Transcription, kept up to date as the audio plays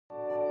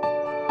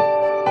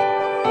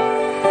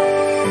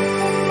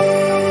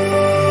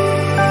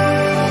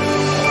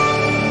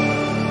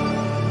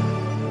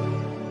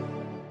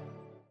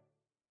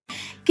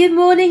Good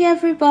morning,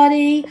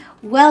 everybody.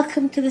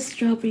 Welcome to the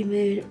Strawberry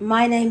Moon.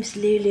 My name's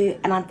Lulu,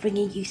 and I'm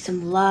bringing you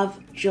some love,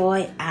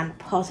 joy, and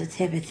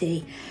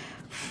positivity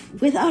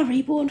with our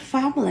Reborn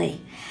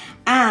family.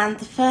 And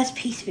the first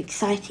piece of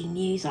exciting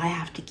news I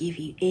have to give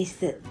you is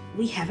that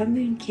we have a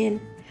moonkin.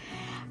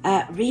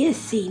 Ria's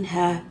seen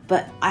her,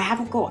 but I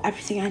haven't got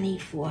everything I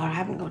need for her. I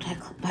haven't got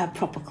her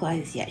proper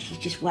clothes yet. She's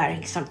just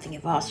wearing something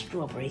of our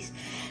strawberries.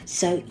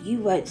 So you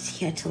won't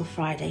see her till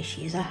Friday.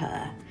 She is a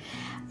her.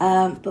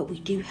 But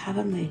we do have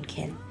a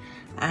moonkin,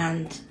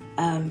 and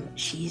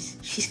she's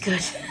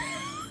good.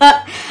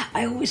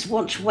 I always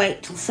want to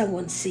wait till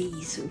someone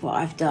sees what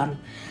I've done,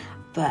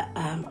 but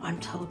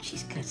I'm told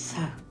she's good,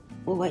 so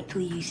we'll wait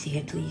till you see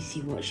her, till you see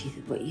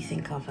what you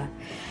think of her.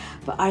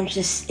 But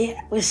it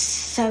was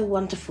so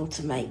wonderful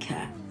to make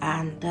her,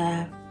 and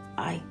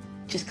I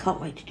just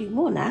can't wait to do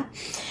more now.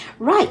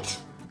 Right,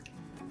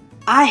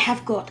 I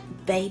have got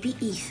baby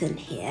Ethan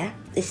here.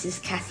 This is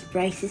Kathy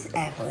Brace's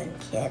Evelyn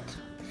kit.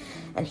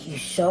 And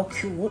he's so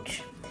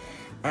cute,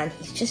 and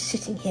he's just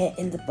sitting here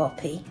in the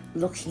boppy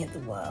looking at the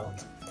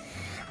world.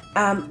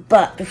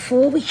 But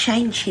before we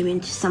change him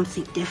into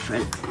something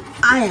different,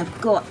 I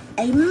have got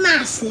a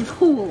massive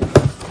haul.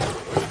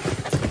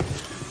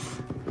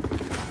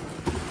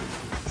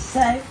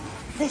 So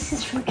this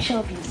is from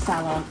Children's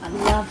Salon. I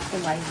love the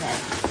way they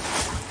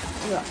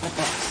do up the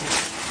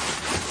boxes.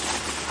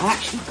 I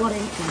actually got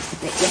into this a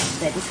bit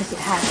yesterday because it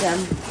had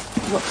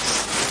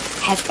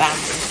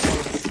headbands and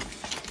things.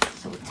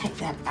 So we'll take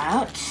that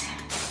out.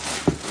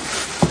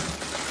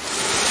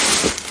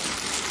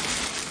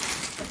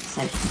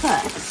 So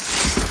first,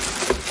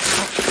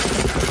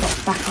 actually put that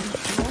back on the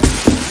floor.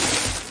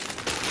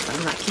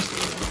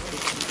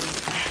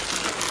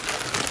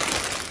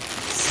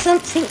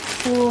 Something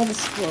for the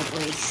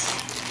strawberries.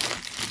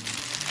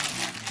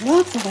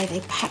 Love the way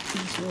they pack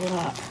these all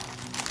up.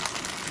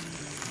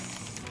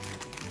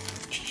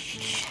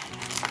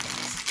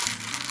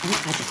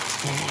 Oh, I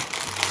just tear.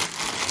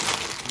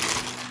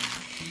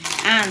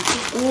 And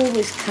it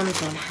always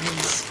comes on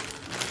hands.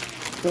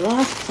 The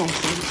last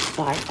place I used to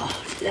buy.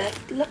 Oh,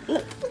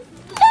 look.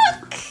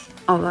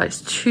 Oh,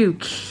 that's too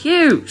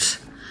cute.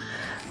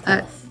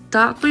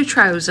 Dark blue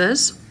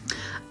trousers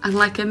and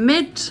like a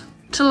mid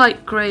to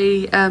light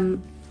grey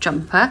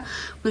jumper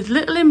with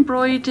little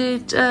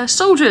embroidered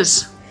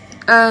soldiers.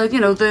 The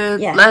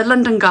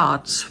London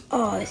Guards.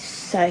 Oh, it's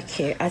so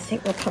cute. I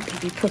think we'll probably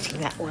be putting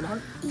that one on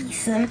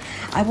Ethan.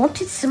 I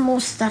wanted some more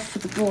stuff for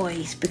the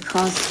boys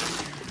because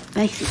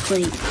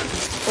basically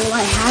all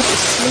I had was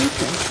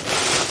sleepers.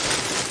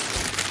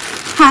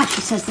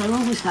 She says they're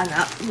always hung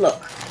up. Look,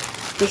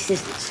 this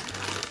isn't.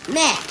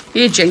 Meh.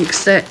 You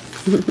jinxed it.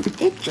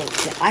 Did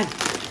jinx it. I've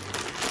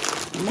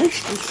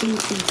mostly seen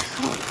things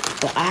hung,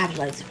 but I have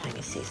loads of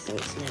hangers here, so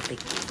it's no big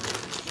deal.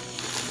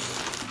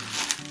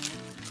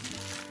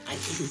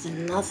 This is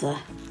another.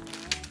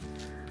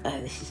 Oh,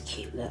 this is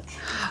cute, look.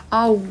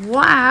 Oh,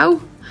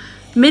 wow.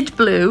 Mid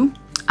blue,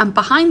 and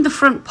behind the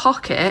front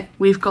pocket,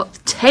 we've got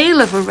the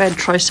tail of a red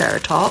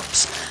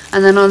triceratops,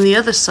 and then on the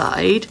other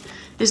side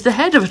is the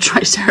head of a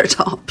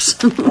triceratops.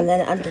 And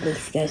then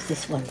underneath goes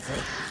this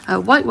onesie.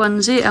 A white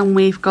onesie, and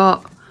we've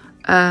got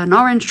an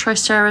orange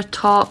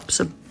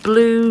triceratops, a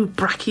blue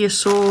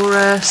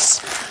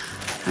brachiosaurus,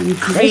 and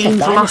green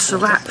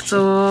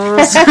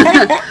velociraptors.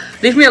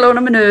 Leave me alone,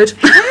 I'm a nerd.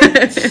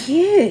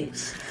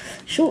 Cute.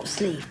 Short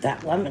sleeve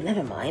that one, but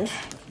never mind.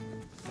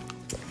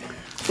 A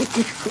bit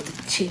difficult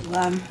to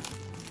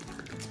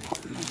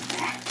pop them over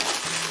there.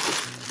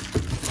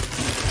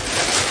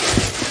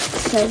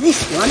 So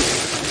this one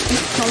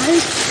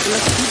follows.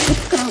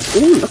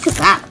 Look at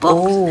that box.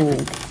 Oh.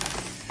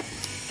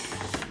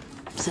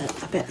 So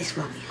I bet this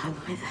won't be hung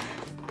either.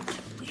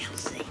 We shall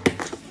see.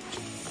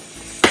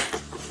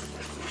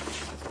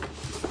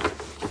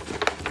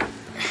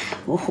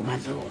 Oh my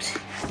lord.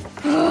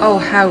 Oh,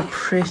 how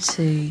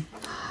pretty.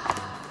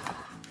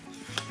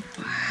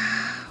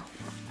 Wow.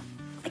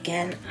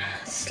 Again,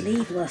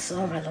 sleeveless,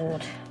 oh my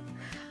lord.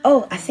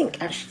 Oh, I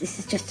think actually this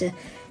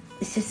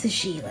is a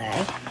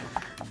gilet.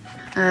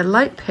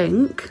 Light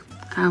pink,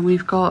 and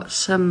we've got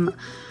some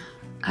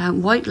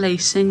white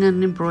lacing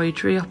and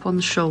embroidery up on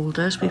the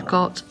shoulders. We've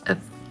got a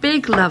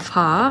big love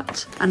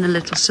heart and a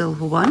little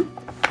silver one.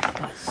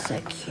 That's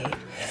so cute.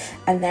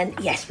 And then,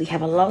 yes, we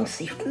have a long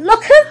sleeve.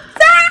 Look at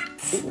that!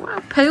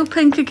 Wow, pale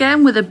pink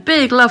again with a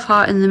big love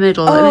heart in the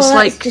middle. Oh, and it's that's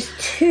like just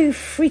too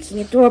freaking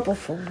adorable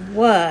for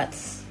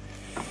words.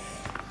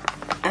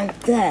 And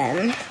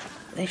then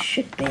there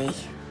should be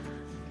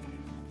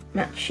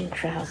matching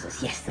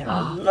trousers. Yes, there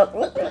are. Look.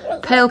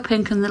 Pale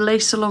pink, and the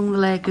lace along the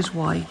leg is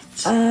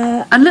white.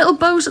 And little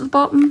bows at the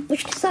bottom.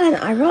 Which design?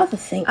 I rather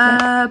think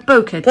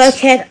Bowkid.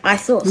 Bowkid. I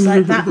thought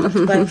so. That looked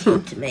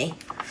Bowkid to me.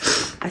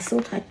 I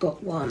thought I'd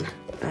got one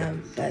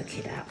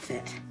Bowkid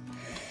outfit.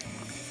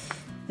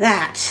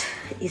 That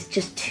is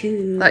just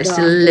too. That is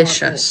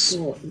delicious.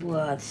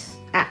 Words.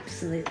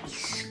 Absolutely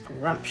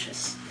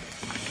scrumptious.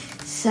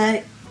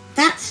 So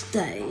that's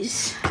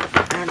those.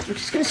 And we're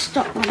just going to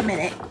stop 1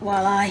 minute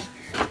while I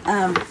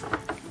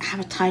have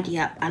a tidy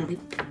up and we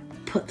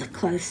put the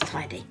clothes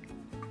tidy.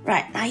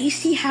 Right, now you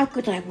see how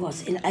good I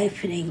was in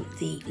opening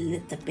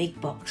the big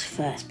box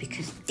first,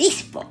 because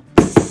this box,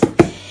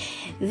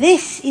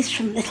 this is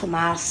from Little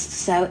Mouse,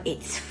 so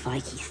it's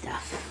Fikey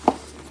stuff.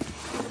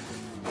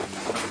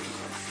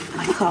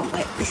 I can't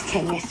wait. This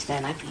came yesterday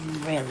and I've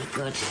been really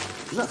good.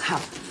 Look how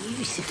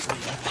beautifully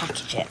they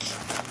package it.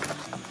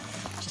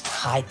 Just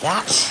hide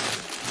that.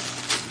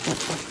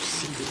 Don't want to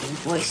see the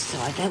invoice, so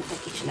I don't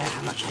want you to know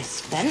how much I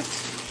spent.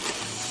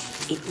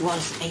 It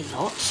was a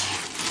lot.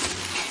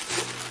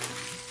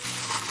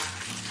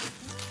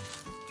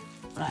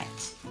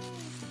 Right.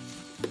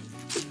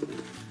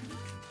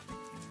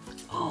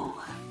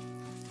 Oh,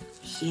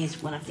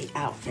 here's one of the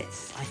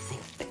outfits, I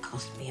think, that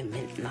cost me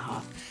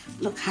 £1.50.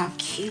 Look how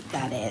cute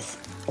that is.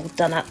 All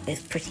done up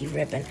with pretty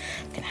ribbon.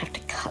 I'm going to have to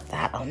cut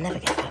that. I'll never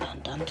get that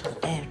undone till the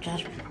Day of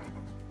Judgment.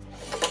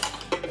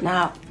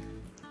 Now,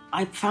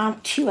 I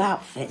found 2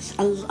 outfits.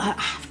 I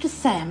have to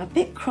say, I'm a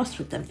bit cross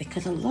with them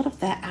because a lot of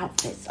their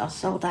outfits are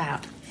sold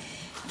out.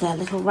 Their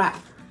little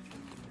wrap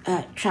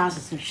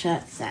trousers and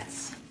shirt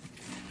sets,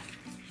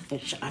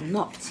 which I'm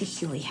not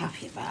particularly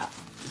happy about.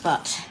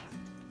 But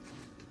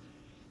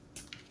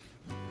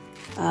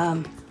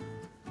I'm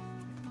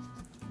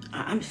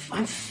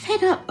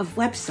fed up of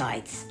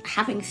websites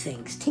having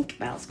things.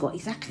 Tinkerbell's got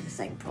exactly the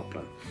same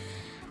problem.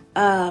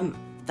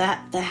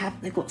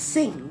 They've got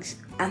things,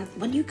 and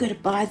when you go to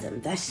buy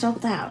them, they're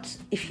sold out.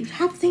 If you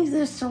have things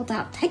that are sold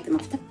out, take them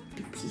off the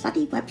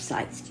bloody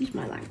website. Excuse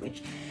my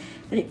language,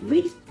 but it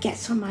really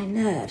gets on my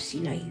nerves.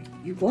 You know,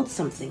 you want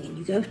something and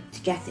you go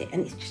to get it,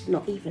 and it's just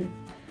not even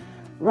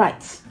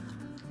right.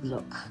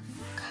 Look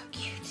how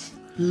cute.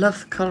 Love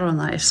the colour on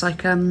that. It's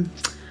like a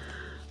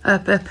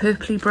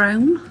purpley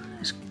brown.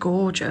 It's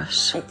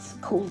gorgeous. It's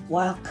called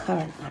Wild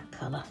Currant, that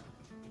colour.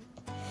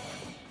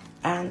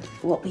 And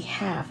what we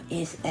have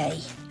is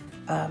this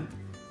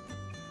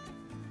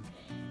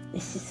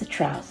is the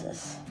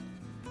trousers.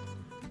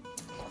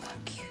 Look how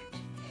cute.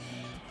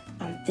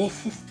 And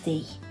this is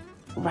the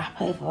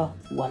wrap over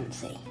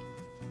onesie.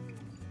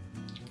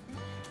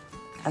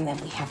 And then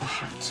we have a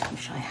hat,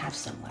 which I have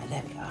somewhere.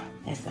 There we are.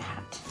 There's the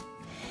hat.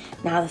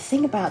 Now the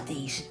thing about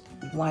these,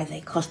 why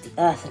they cost the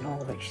earth and all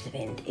the riches of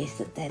Ind, is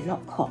that they're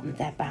not cotton,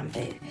 they're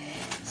bamboo.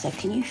 So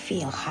can you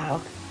feel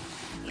how,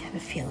 you ever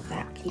feel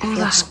that? Can you feel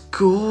that's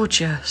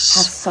gorgeous.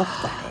 how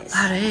soft that is?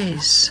 That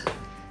is.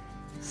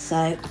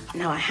 So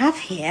now I have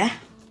here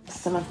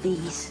some of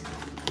these.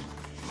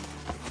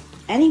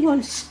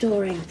 Anyone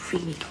storing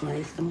preemie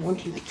clothes and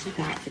wanting to keep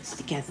outfits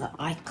together,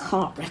 I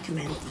can't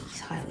recommend these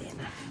highly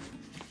enough.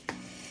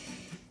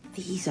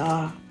 These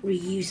are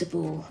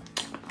reusable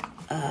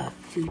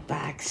food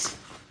bags,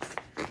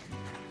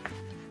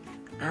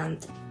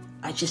 and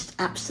I just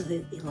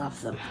absolutely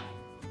love them.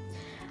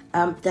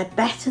 They're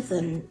better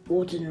than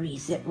ordinary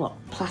Ziploc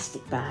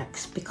plastic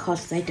bags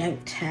because they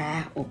don't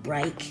tear or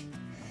break.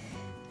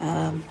 There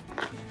we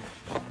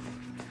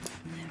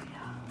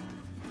are.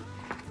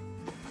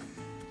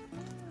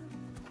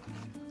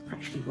 I'm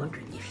actually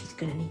wondering if he's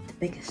going to need the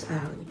biggest. Oh,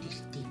 let me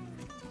just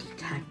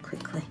detag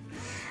quickly.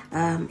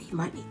 He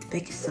might need the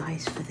bigger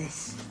size for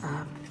this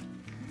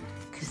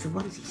because the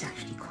onesie's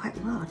actually quite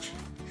large.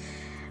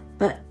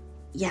 But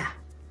yeah,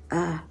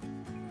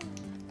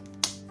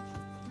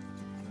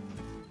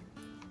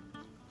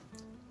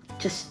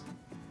 just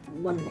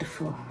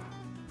wonderful.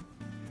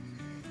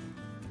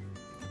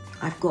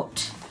 I've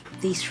got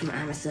these from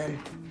Amazon.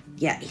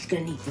 Yeah, he's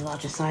going to need the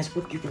larger size,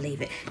 would you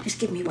believe it? Just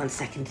give me 1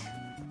 second.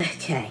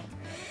 Okay,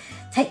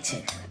 take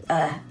 2.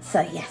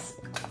 So yes,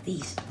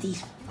 these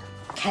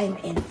came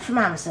in from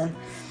Amazon.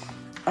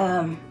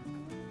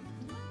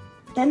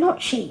 They're not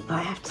cheap,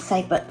 I have to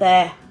say, but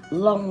they're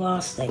long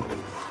lasting.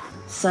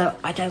 So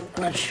I don't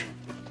grudge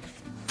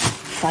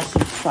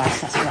Fikey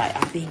price, that's right,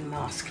 I'm being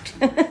masked.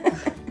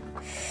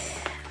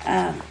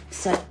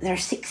 So there are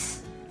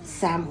 6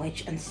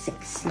 sandwich and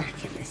 6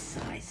 snack in this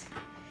size.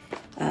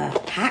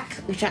 Pack,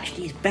 which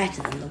actually is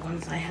better than the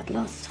ones I had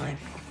last time.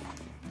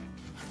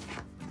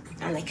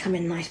 And they come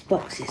in nice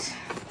boxes.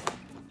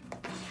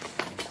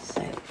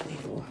 So we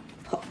will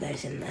pop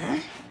those in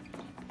there.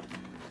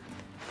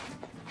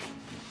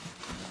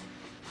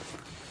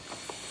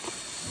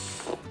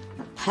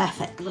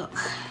 Perfect look.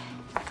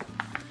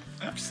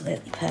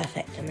 Absolutely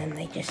perfect. And then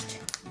they just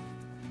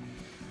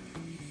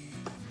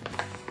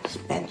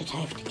bend it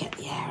over to get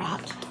the air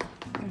out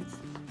and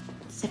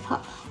zip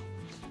up.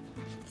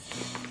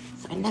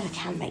 So I never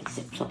can make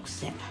Ziplocs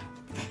zip.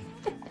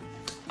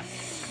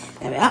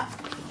 There we are.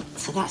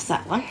 So that's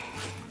that one.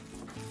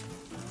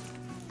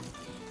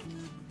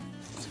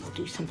 So we'll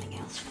do something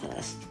else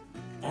first.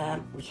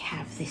 We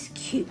have this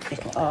cute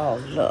little, oh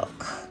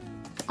look.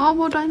 Our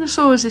more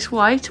dinosaurs is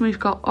white, and we've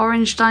got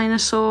orange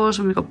dinosaurs,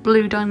 and we've got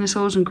blue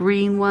dinosaurs and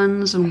green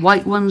ones and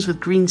white ones with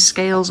green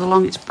scales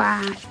along its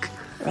back.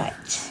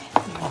 Right.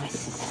 Oh,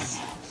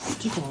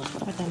 Skittles,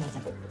 what have I done with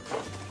them?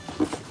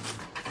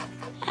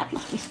 Happy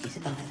Whiskies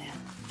are over there.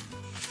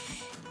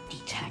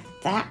 Detag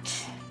that.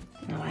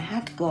 Now I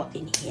have got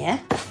in here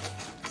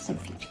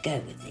something to go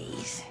with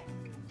these.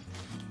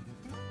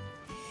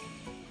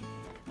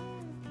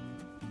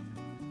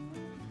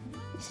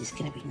 This is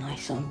going to be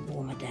nice on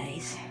warmer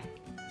days.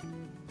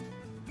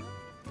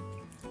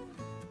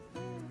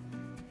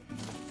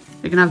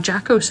 You can have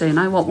Jacko saying,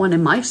 I want one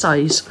in my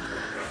size.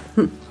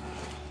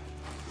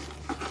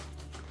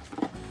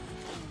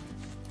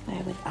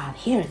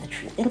 Here are the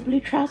little blue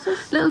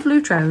trousers. Little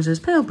blue trousers,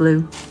 pale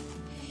blue.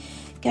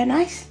 Go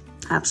nice?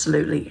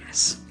 Absolutely,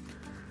 yes.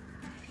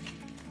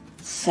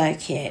 So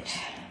cute.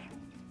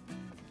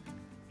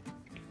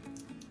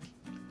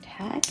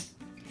 Tag.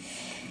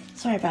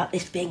 Sorry about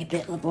this being a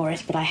bit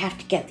laborious, but I have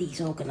to get these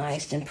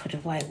organised and put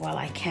away while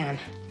I can.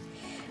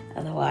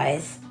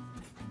 Otherwise...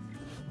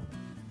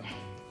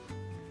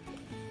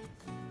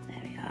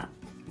 There we are.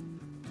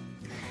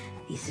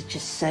 These are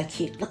just so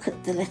cute. Look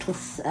at the little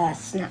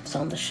snaps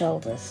on the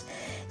shoulders.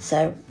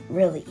 So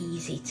really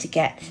easy to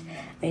get.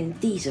 I mean,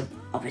 these are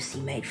obviously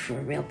made for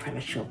a real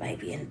premature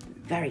baby and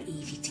very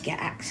easy to get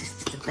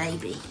access to the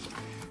baby.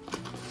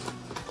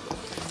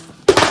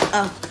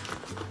 Oh,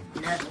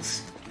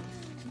 nurdles.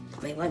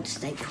 They won't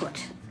stay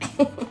put.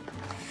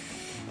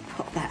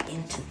 Pop that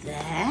into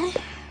there.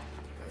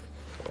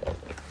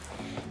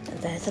 And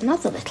there's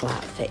another little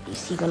outfit. You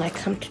see, when I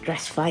come to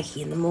dress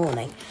Fikey in the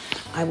morning,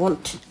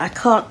 I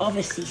can't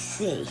obviously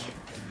see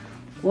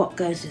what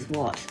goes with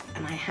what,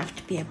 and I have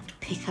to be able to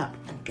pick up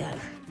and go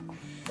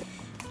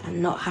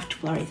and not have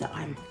to worry that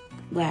I'm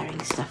wearing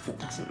stuff that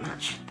doesn't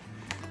match.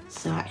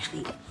 So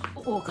actually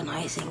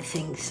organising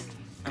things,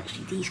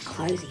 actually these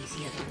clothes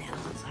easier than the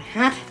other ones I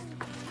had.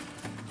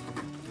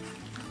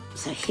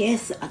 So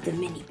here's the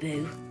mini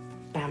boo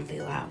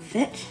bamboo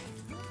outfit.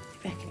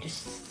 If I can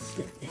just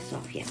slip this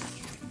off, yes I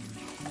can.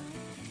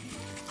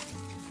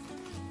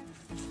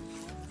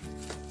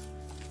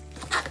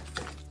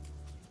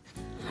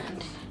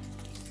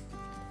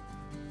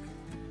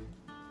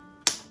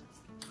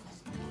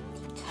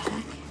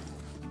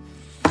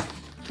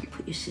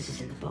 Your scissors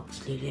in the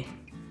box, Lulu.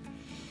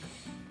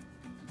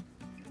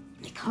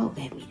 Nicole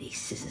gave me these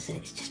scissors and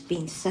it's just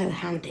been so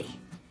handy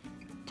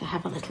to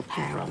have a little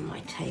pair on my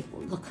table.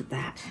 Look at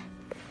that.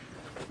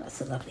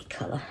 That's a lovely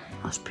colour.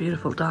 That's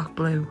beautiful, dark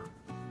blue.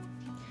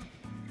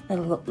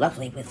 It'll look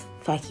lovely with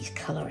Fikey's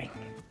colouring.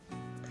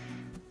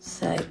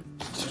 So,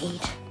 you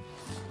need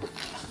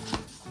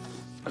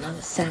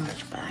another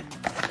sandwich bag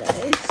of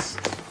those.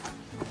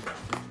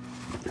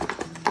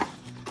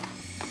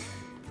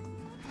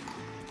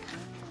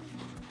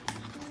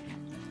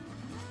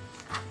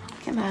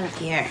 Come out of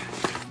here.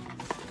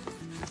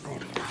 There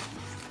we go.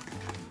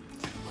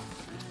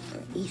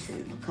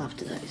 Ethan, look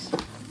after those.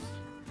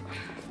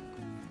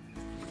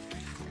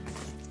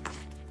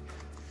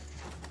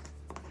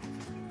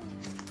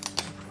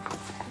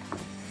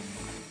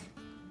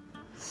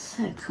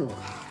 So cool.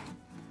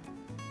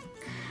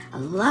 I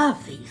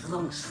love these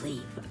long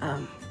sleeve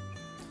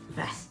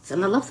vests,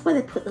 and I love the way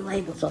they put the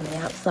labels on the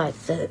outside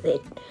so that they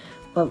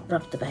won't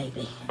rub the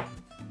baby.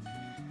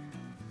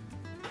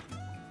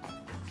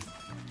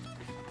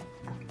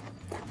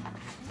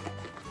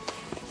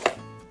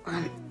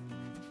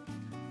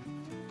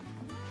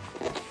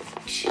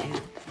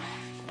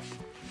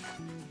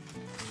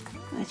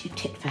 Where's your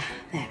tit for?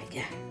 There we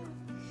go.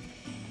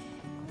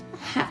 The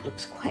hat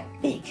looks quite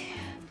big,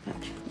 but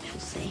we shall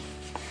see.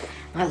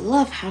 I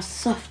love how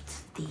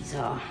soft these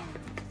are.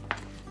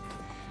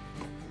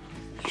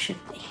 Should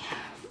be.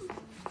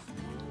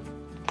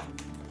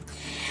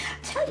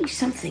 I'll tell you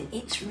something,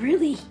 it's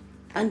really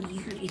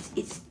unusual.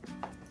 It's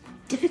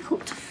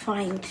difficult to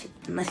find,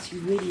 unless you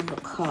really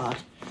look hard,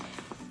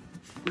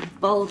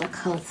 bolder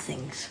coloured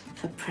things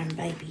for prem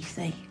babies.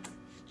 They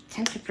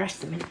tend to dress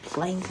them in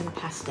plains and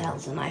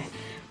pastels, and I've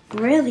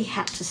really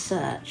had to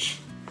search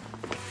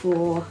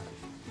for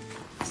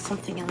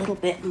something a little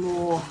bit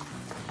more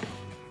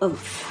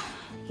oomph,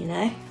 you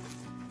know.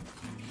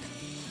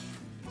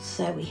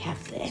 So we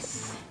have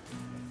this.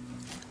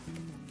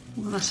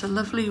 Well, that's a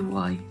lovely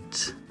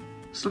white.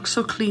 This looks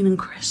so clean and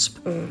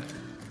crisp.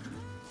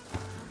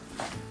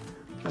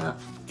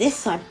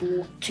 This I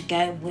bought to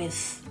go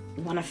with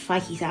one of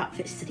Fikey's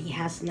outfits that he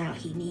has now.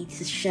 He needs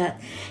a shirt,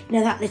 you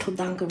know, that little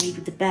dungaree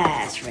with the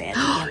bears, really.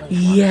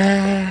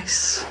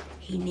 Yes.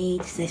 He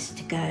needs this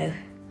to go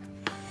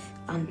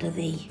under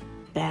the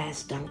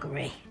bears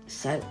dungaree.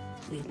 So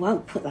we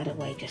won't put that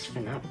away just for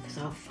now because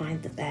I'll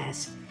find the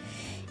bears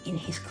in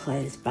his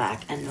clothes bag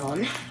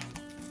anon.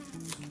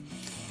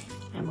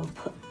 And we'll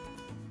put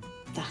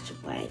that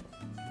away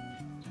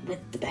with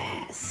the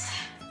bears.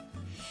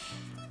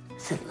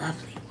 It's a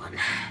lovely one.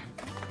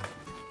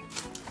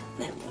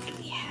 Then what do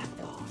we have?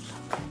 Oh,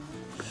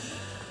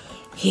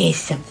 here's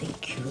something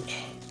cute.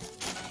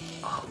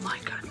 Oh my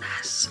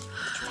goodness.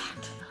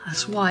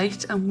 That's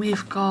white, and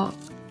we've got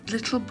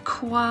little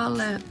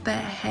koala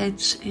bear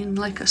heads in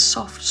like a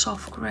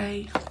soft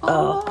grey.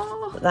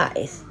 Oh, that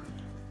is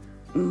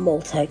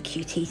molto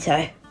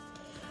cutito.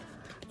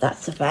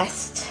 That's a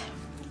vest.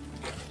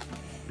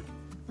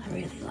 I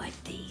really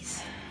like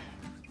these.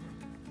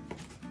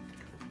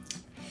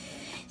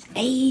 It's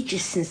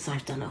ages since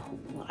I've done a haul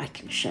that I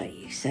can show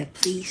you, so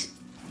please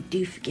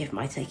do forgive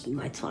my taking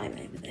my time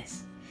over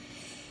this.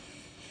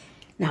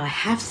 Now I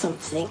have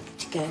something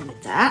to go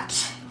with that.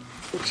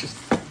 which is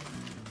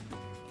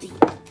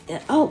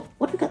oh,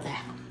 what have we got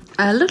there?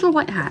 A little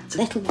white hat.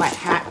 Little white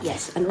hat,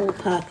 yes, an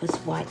all-purpose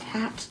white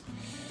hat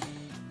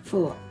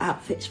for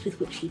outfits with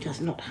which he does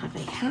not have a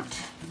hat.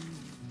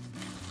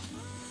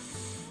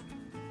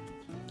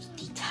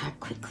 Detag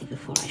quickly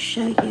before I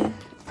show you.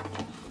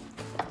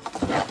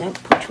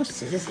 Don't put your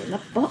scissors in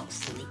the box,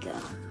 silly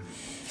girl.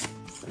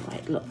 So,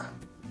 right, look.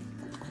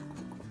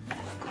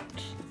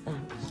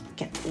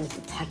 Get all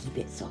the taggy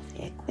bits off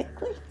here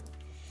quickly.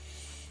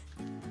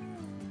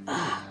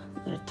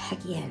 I've got a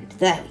taggy end.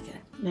 There we go.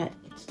 No,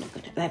 it's not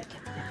good. There we go.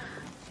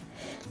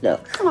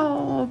 Look.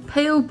 Oh,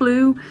 pale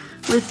blue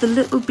with the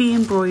little bee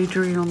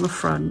embroidery on the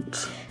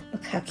front.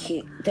 Look how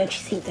cute. Don't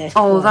you think they're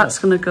Oh, that's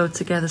going to go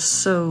together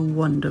so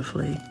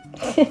wonderfully.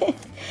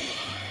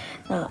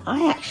 Now,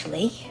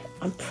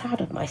 I'm proud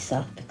of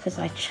myself because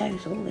I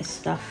chose all this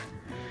stuff.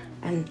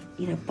 And,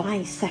 you know,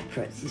 buying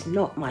separates is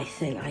not my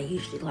thing. I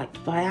usually like to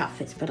buy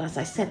outfits, but as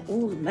I said,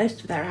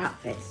 most of their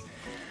outfits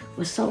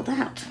were sold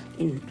out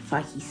in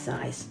Fikey's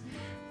size,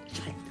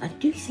 which I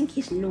do think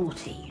is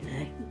naughty, you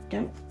know.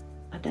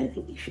 I don't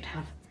think you should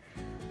have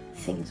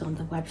things on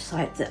the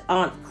website that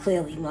aren't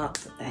clearly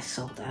marked that they're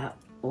sold out,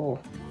 or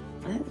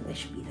I don't think they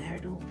should be there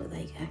at all, but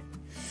there you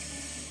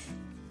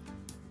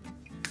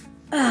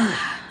go.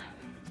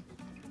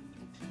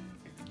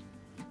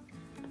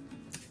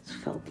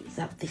 Fold these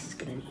up. This is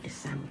going to need a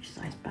sandwich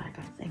size bag,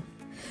 I think.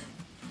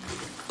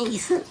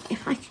 Ethan,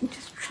 if I can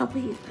just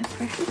trouble you, no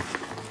pressure.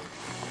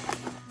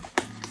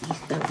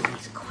 These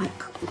bellies are quite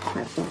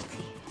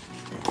bulky.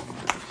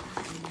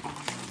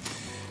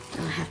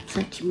 And I have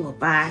plenty more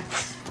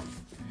bags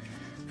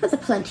for the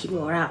plenty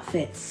more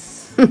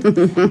outfits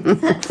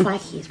that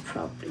Fikey is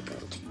probably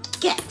going to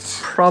get.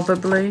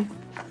 Probably.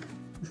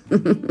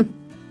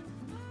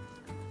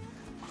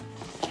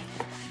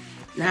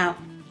 Now,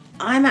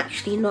 I'm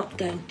actually not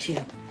going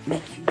to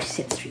make you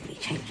sit through me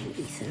changing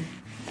Ethan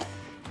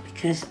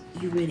because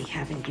you really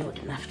have endured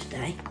enough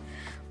today.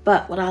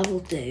 But what I will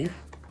do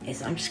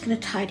is I'm just going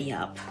to tidy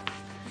up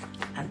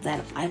and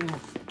then I will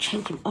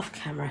change him off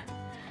camera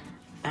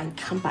and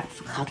come back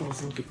for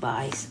cuddles and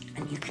goodbyes,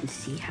 and you can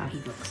see how he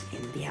looks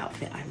in the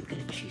outfit I'm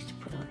going to choose to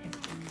put on him.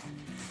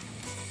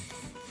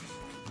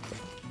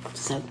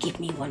 So give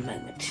me one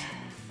moment.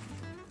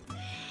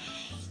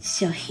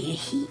 So here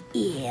he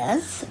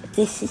is.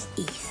 This is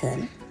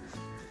Ethan.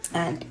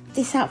 And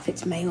this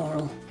outfit's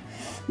Mayoral.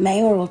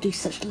 Mayoral do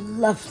such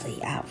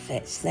lovely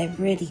outfits. They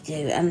really do.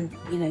 And,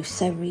 you know,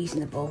 so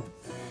reasonable.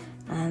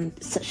 And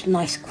such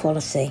nice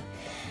quality.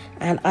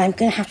 And I'm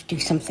going to have to do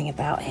something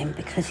about him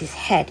because his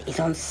head is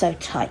on so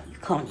tight you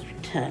can't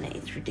even turn it.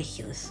 It's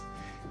ridiculous.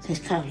 So he's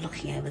kind of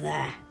looking over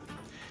there.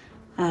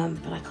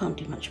 But I can't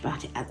do much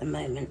about it at the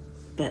moment.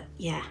 But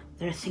yeah,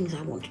 there are things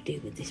I want to do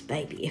with this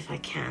baby if I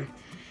can.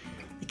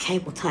 The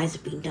cable ties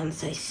have been done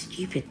so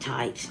stupid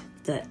tight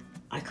that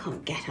I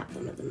can't get at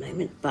them at the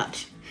moment,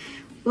 but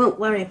won't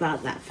worry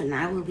about that for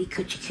now, will we,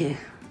 Kuchiku?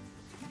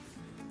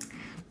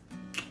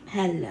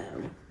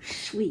 Hello,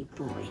 sweet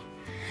boy.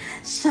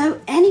 So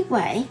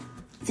anyway,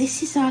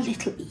 this is our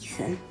little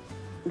Ethan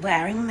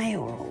wearing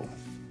Mayoral,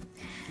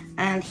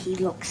 and he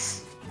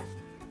looks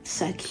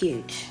so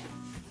cute.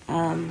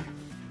 And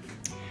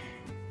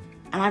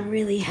I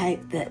really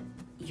hope that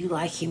you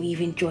like him, you've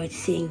enjoyed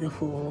seeing the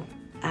haul,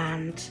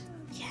 and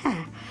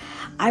yeah,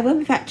 I won't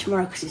be back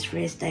tomorrow because it's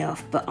Ria's day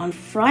off, but on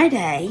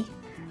Friday,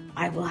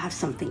 I will have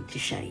something to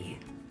show you.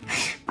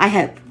 I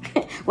hope.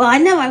 Well, I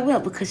know I will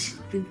because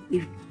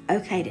we've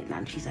okayed it now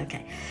and she's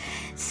okay.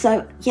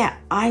 So, yeah,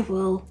 I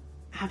will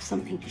have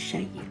something to show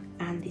you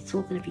and it's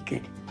all going to be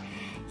good.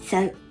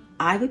 So,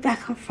 I'll be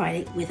back on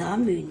Friday with our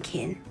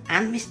Moonkin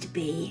and Mr.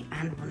 B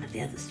and one of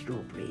the other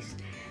strawberries.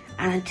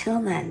 And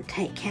until then,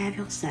 take care of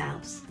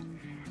yourselves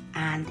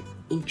and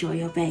enjoy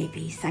your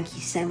babies. Thank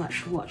you so much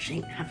for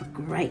watching. Have a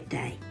great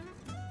day.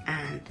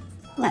 And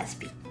let's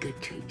be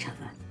good to each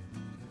other.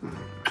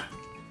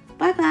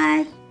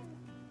 Bye-bye.